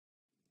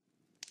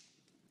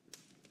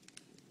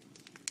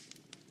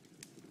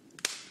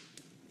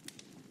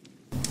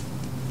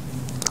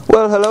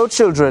Well, hello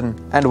children,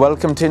 and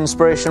welcome to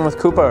Inspiration with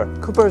Cooper.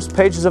 Cooper's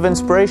Pages of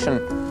Inspiration.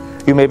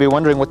 You may be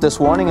wondering what this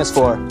warning is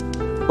for.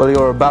 Well,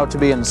 you're about to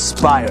be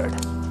inspired.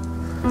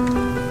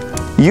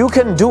 You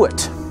can do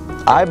it.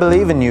 I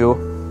believe in you.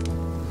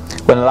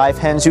 When life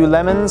hands you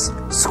lemons,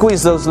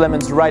 squeeze those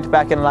lemons right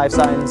back in life's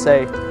eye and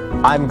say,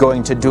 I'm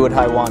going to do what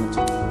I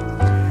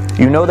want.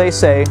 You know they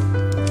say,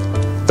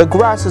 the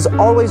grass is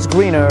always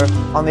greener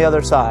on the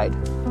other side.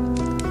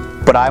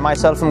 But I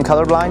myself am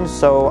colorblind,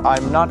 so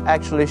I'm not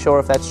actually sure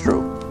if that's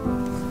true.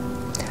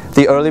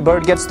 The early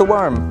bird gets the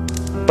worm,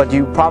 but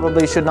you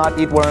probably should not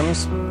eat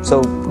worms,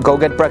 so go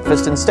get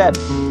breakfast instead.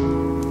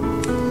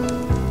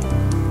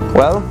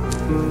 Well,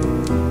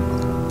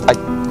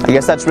 I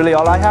guess that's really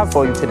all I have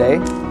for you today.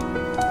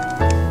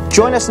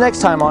 Join us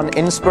next time on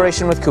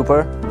Inspiration with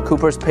Cooper,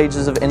 Cooper's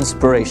Pages of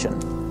Inspiration.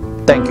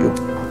 Thank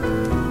you.